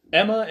 But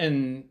Emma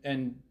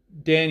and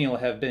Daniel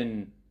have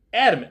been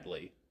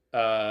adamantly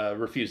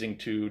refusing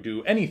to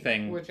do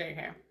anything With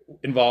JK.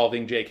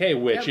 involving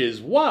JK, which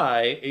is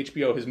why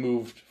HBO has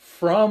moved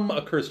from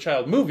a Cursed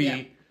Child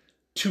movie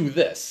to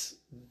this.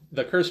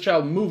 The Cursed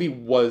Child movie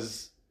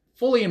was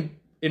fully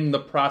in the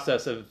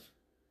process of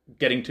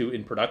getting to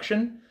in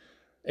production,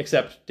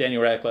 except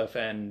Daniel Radcliffe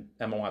and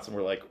Emma Watson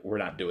were like, we're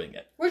not doing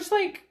it. Which,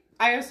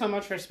 I have so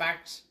much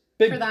respect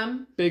for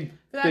them. Big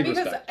Because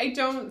respect. I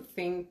don't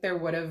think there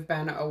would have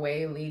been a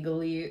way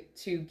legally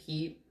to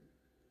keep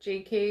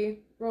JK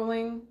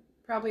Rowling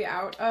probably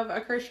out of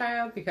A Cursed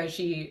Child because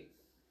she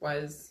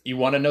was... You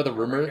want to know the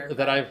rumor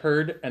that I've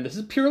heard? And this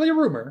is purely a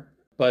rumor,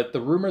 but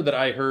the rumor that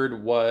I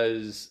heard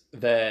was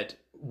that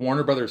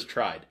Warner Brothers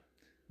tried.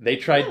 They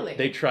tried. Really?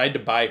 They tried to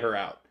buy her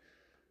out.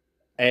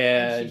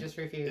 And she just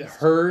refused.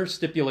 Her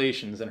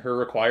stipulations and her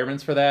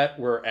requirements for that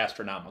were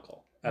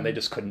astronomical, and they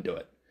just couldn't do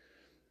it.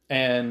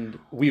 And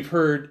we've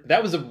heard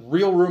that was a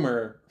real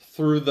rumor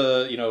through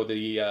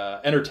the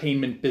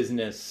entertainment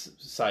business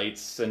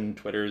sites and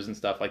Twitters and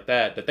stuff like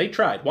that they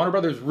tried. Warner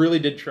Brothers really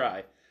did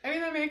try. I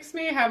mean, that makes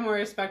me have more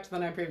respect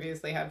than I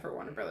previously had for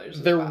Warner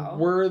Brothers. There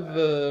were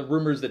the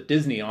rumors that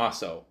Disney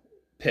also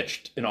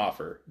pitched an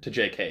offer to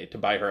JK to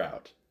buy her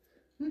out.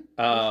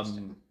 Now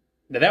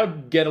that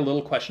would get a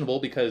little questionable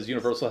because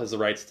Universal has the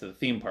rights to the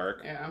theme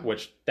park,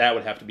 which that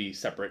would have to be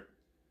separate.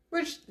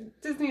 Which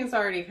Disney is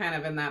already kind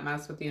of in that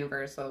mess with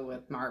Universal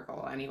with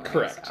Marvel anyway.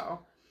 Correct. So.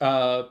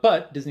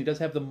 But Disney does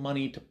have the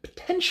money to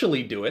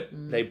potentially do it.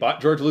 They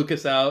bought George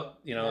Lucas out,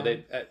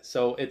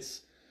 so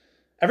it's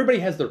everybody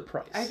has their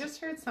price. I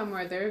just heard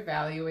somewhere they're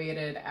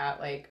evaluated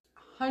at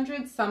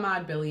 $100 some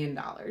odd billion,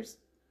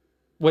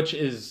 which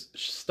is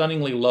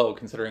stunningly low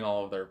considering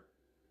all of their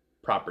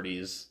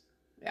properties.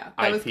 Yeah,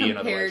 that IP was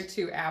compared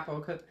to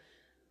Apple,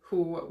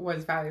 who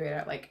was valued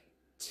at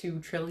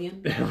 $2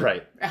 trillion.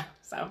 Right. Yeah,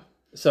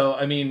 So,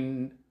 I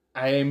mean,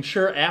 I'm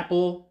sure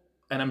Apple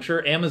and I'm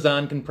sure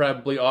Amazon can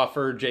probably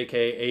offer JK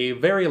a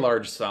very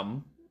large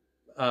sum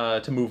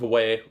to move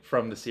away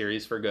from the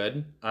series for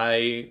good.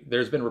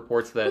 There's been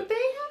reports that... Would they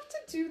have to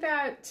do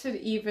that to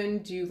even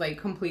do,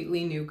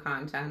 completely new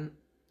content?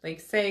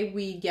 Say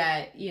we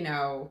get,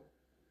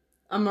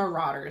 a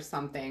Marauder or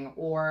something,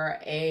 or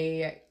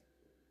a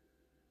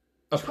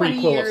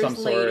 20 prequel years of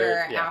some later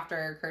sort. Yeah.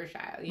 after Cursed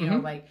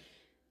Child,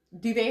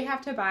 do they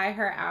have to buy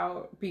her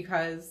out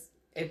because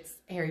it's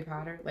Harry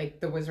Potter,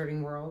 the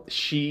Wizarding World?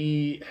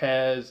 She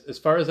has, as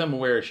far as I'm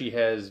aware, she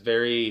has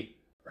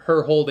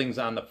her holdings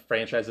on the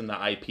franchise and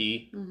the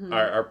IP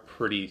are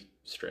pretty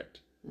strict.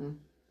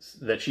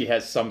 That she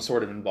has some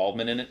sort of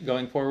involvement in it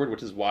going forward,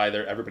 which is why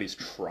everybody's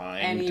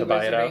trying to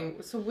buy it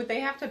out. So would they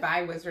have to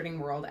buy Wizarding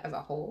World as a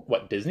whole?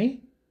 What,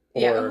 Disney?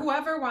 Yeah,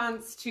 whoever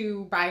wants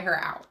to buy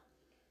her out.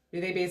 Do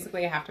they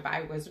basically have to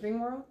buy Wizarding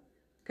World?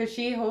 Because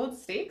she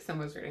holds stakes in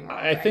Wizarding World,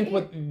 I think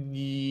right?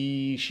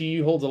 she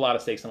holds a lot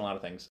of stakes in a lot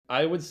of things.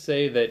 I would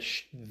say that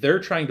they're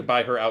trying to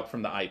buy her out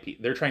from the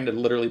IP. They're trying to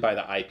literally buy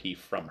the IP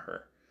from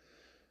her.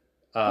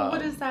 But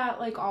what does that,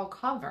 like, all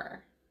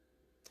cover?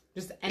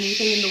 Just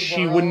anything in the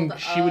She world wouldn't.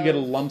 She would get a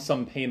of- lump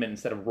sum payment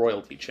instead of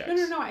royalty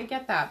checks. No, I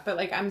get that. But,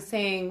 like, I'm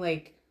saying,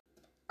 like,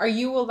 are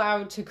you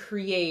allowed to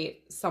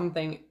create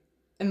something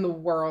in the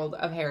world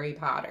of Harry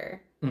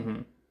Potter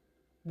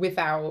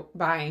without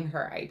buying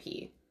her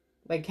IP?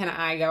 Like, can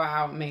I go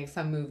out and make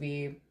some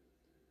movie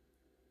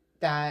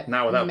that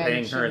Not without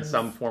paying her in mentions,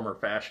 some form or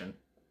fashion.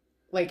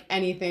 like,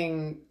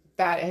 anything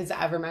that has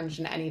ever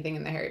mentioned anything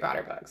in the Harry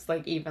Potter books?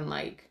 Like, even,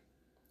 like,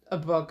 a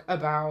book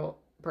about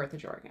Bertha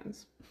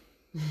Jorkins.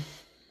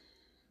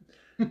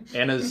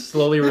 Anna's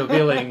slowly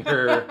revealing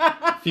her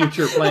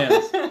future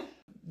plans.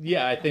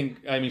 Yeah,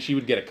 I mean, she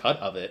would get a cut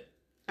of it.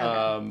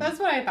 Okay. That's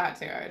what I thought,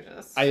 too.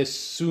 I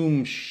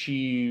assume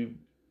she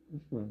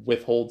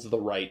withholds the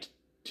right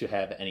to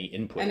have any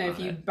input And on if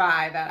you it.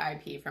 buy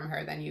that IP from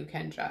her, then you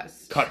can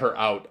just Cut her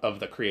out of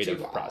the creative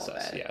do all of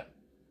process. it. Yeah.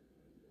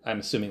 I'm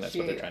assuming that's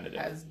what they're trying to do.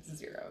 She has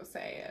zero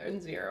say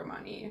and zero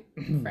money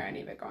for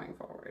any of it going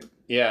forward.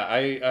 Yeah,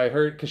 I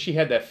heard, because she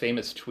had that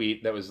famous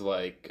tweet that was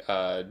like,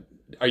 are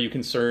you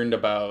concerned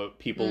about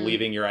people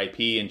leaving your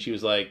IP? And she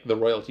was like, the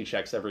royalty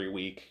checks every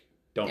week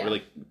don't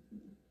really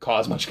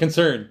cause much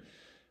concern.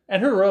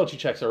 And her royalty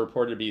checks are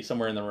reported to be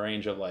somewhere in the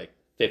range of like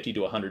 50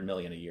 to 100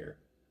 million a year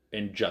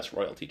in just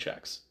royalty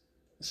checks.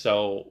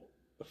 So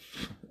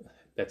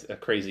that's a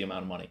crazy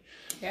amount of money.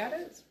 Yeah,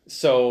 it is.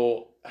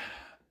 So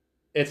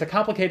it's a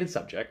complicated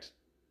subject,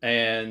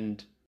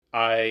 and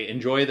I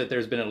enjoy that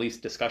there's been at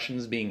least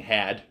discussions being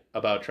had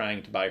about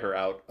trying to buy her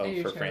out of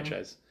her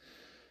franchise.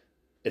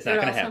 It's not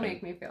going to happen. It would also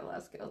make me feel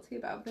less guilty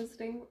about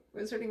visiting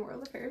Wizarding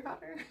World of Harry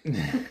Potter.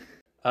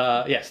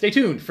 Yeah, stay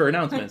tuned for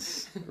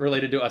announcements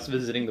related to us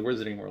visiting the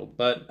Wizarding World.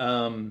 But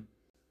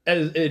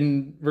as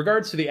in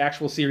regards to the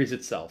actual series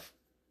itself,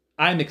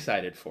 I'm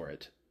excited for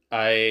it.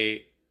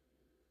 I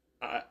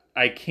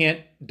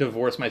can't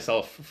divorce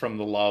myself from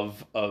the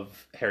love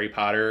of Harry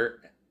Potter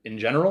in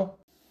general,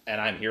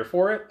 and I'm here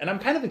for it. And I'm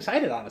kind of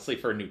excited, honestly,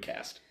 for a new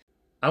cast.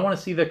 I want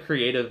to see the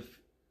creative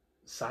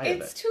side of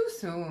it. It's too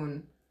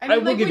soon. I will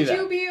mean, like, give would you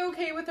you that. be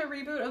okay with a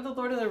reboot of the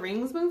Lord of the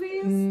Rings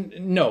movies?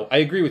 No, I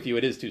agree with you.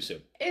 It is too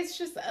soon. It's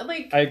just,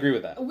 like... I agree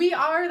with that. We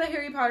are the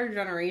Harry Potter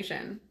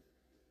generation.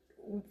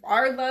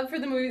 Our love for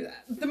the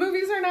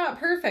movies are not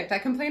perfect. I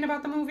complain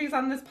about the movies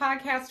on this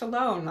podcast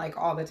alone, like,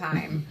 all the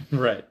time.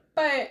 Right.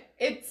 But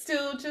it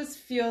still just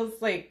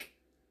feels like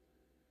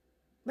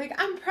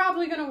I'm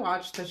probably going to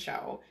watch the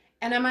show.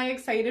 And am I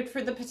excited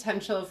for the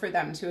potential for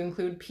them to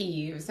include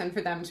Peeves and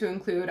for them to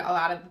include a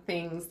lot of the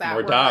things that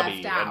were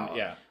Dobby left out? and,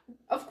 yeah.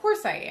 Of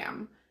course I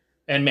am.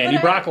 And Mandy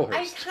Brocklehurst.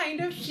 I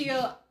kind of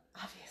feel,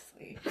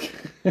 obviously.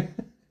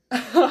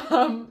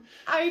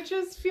 I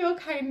just feel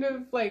kind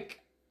of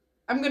like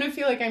I'm going to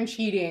feel like I'm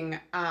cheating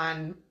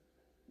on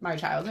my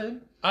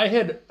childhood. I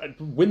had,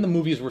 when the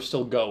movies were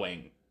still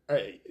going,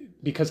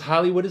 because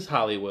Hollywood is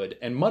Hollywood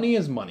and money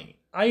is money,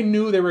 I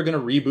knew they were going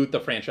to reboot the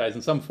franchise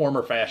in some form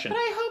or fashion. But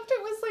I hoped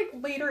it was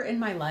like later in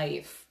my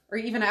life or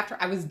even after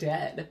I was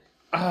dead.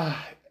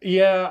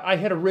 Yeah, I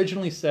had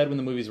originally said when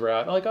the movies were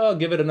out, like, oh,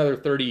 give it another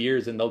 30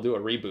 years and they'll do a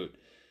reboot.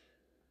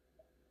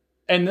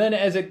 And then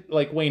as it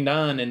like waned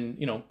on and,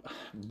 you know,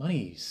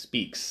 money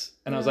speaks.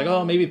 And I was like,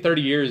 oh, maybe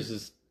 30 years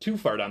is too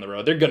far down the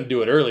road. They're going to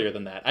do it earlier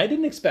than that. I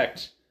didn't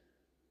expect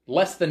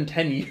less than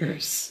 10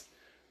 years.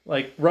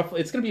 Like,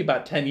 roughly, it's going to be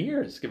about 10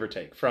 years, give or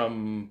take,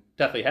 from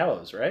Deathly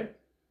Hallows, right?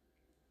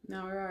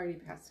 No, we're already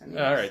past 10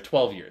 years. All right,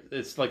 12 years.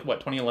 It's like, what,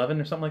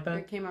 2011 or something like that?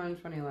 It came out in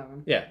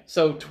 2011. Yeah,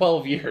 so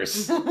 12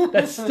 years.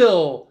 That's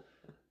still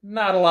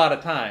not a lot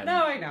of time.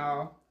 No, I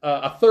know.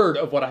 A third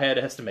of what I had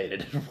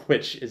estimated,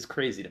 which is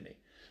crazy to me.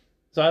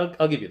 So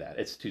I'll give you that.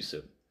 It's too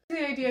soon.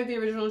 The idea of the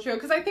original trio,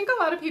 because I think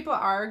a lot of people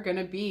are going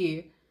to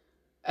be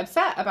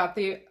upset about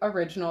the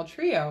original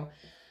trio.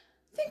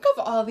 Think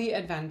of all the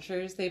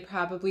adventures they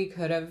probably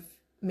could have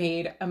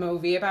made a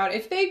movie about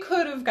if they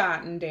could have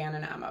gotten Dan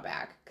and Emma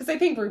back. Because I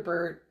think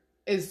Rupert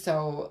is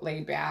so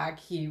laid back.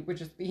 He would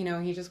just, you know,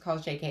 he just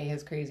calls JK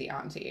his crazy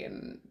auntie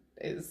and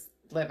is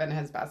living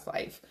his best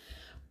life.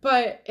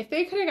 But if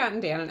they could have gotten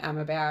Dan and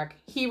Emma back,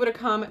 he would have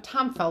come.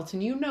 Tom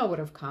Felton, you know, would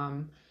have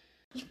come.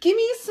 Give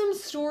me some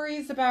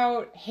stories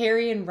about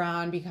Harry and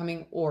Ron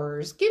becoming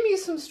Aurors. Give me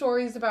some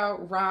stories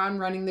about Ron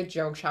running the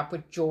joke shop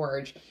with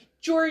George.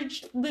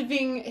 George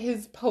living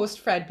his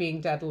post-Fred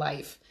being dead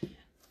life.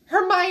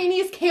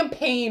 Hermione's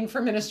campaign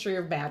for Ministry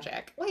of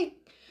Magic. Like,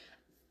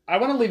 I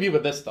want to leave you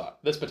with this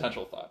thought, this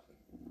potential thought.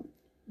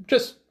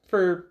 Just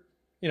for,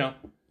 you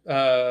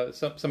know,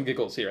 some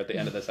giggles here at the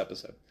end of this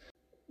episode.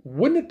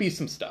 Wouldn't it be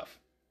some stuff?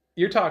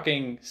 You're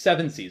talking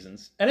 7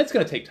 seasons, and it's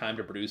going to take time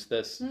to produce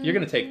this. You're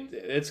going to take,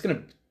 it's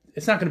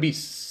not going to be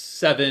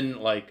 7,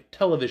 like,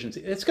 television.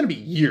 It's going to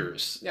be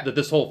years that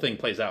this whole thing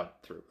plays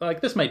out through. Like,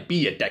 this might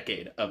be a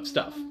decade of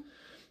stuff,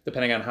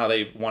 depending on how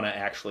they want to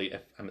actually,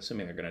 I'm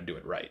assuming they're going to do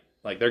it right.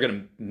 Like, they're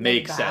going to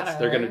make sets.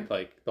 They're going to,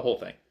 like, the whole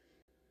thing.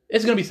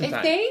 It's going to be some If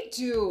time. they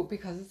do,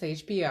 because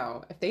it's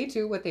HBO, if they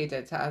do what they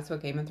did to us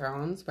with Game of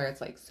Thrones, where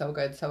it's like so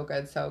good, so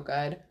good, so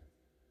good,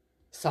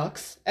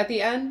 sucks at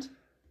the end.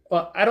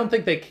 Well, I don't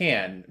think they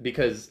can,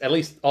 because at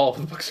least all of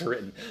the books are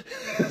written.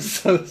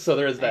 so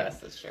there is that. Yes,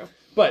 that's true.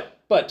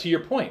 But to your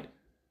point,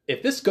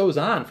 if this goes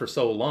on for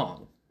so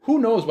long, who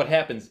knows what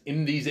happens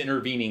in these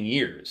intervening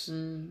years?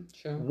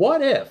 True.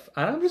 What if,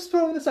 and I'm just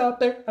throwing this out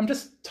there, I'm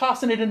just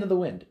tossing it into the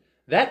wind,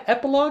 that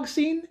epilogue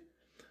scene,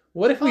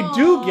 what if we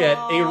do get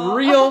a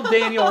real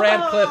Daniel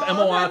Radcliffe,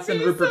 Emma Watson,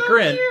 Rupert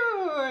Grint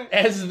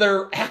as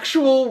their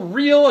actual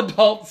real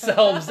adult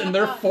selves in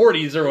their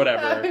 40s or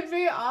whatever? That would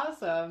be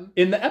awesome.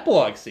 In the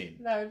epilogue scene.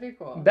 That would be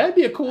cool. That'd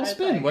be a cool I'd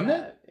spin, like wouldn't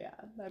that. it?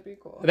 Yeah, that'd be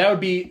cool. That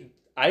would be,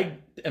 I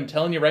am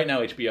telling you right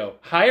now, HBO,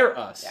 hire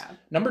us. Yeah.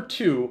 Number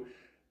 2,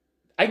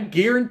 I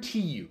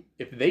guarantee you,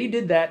 if they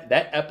did that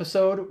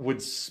episode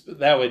would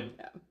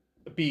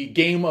be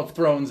Game of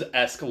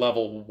Thrones-esque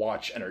level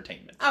watch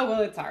entertainment. Oh,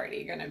 well, it's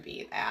already going to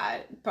be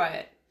that,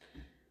 but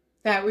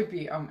that would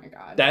be, oh my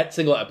God. That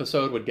single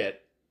episode would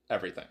get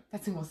everything.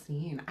 That single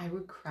scene, I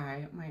would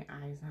cry my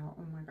eyes out.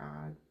 Oh my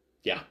God.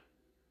 Yeah.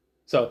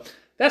 So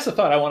that's the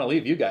thought I want to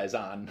leave you guys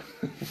on.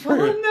 Oh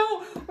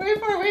no, wait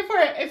for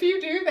it. If you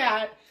do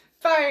that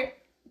by,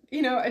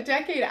 a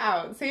decade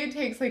out, say it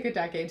takes like a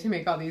decade to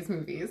make all these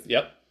movies.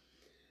 Yep.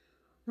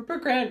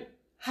 Rupert Grint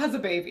has a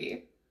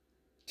baby.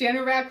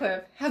 Daniel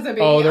Radcliffe has a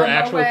baby. Oh, they're on the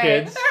actual way.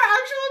 kids? They're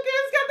actual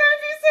kids. God,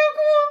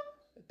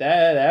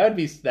 that would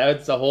be so cool.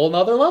 That's a whole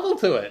nother level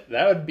to it.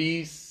 That would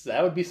be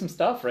some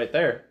stuff right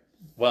there.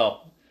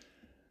 Well,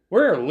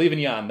 we're leaving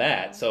you on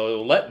that,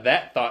 so let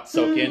that thought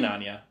soak in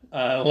on you.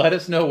 Let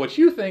us know what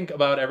you think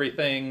about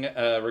everything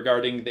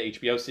regarding the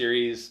HBO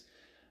series,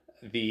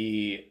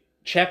 the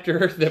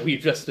chapter that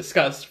we've just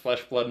discussed,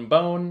 Flesh, Blood, and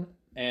Bone,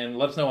 and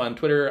let us know on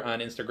Twitter, on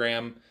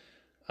Instagram.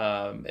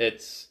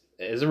 It's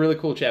a really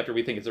cool chapter.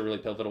 We think it's a really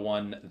pivotal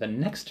one. The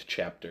next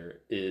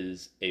chapter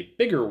is a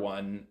bigger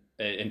one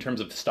in terms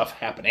of stuff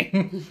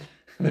happening.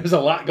 There's a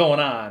lot going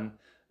on.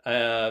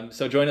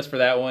 So join us for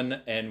that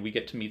one, and we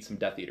get to meet some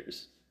Death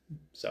Eaters.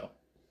 So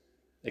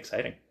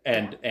exciting.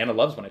 And Anna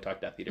loves when I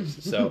talk Death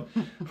Eaters. So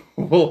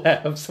we'll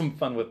have some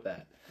fun with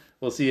that.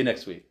 We'll see you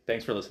next week.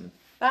 Thanks for listening.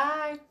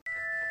 Bye.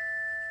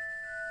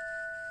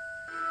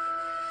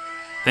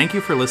 Thank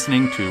you for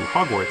listening to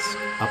Hogwarts,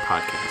 a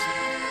podcast.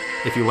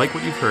 If you like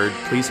what you've heard,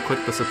 please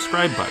click the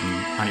subscribe button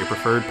on your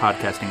preferred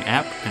podcasting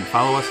app and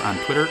follow us on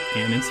Twitter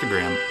and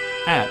Instagram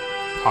at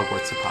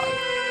Hogwarts a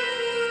Pod.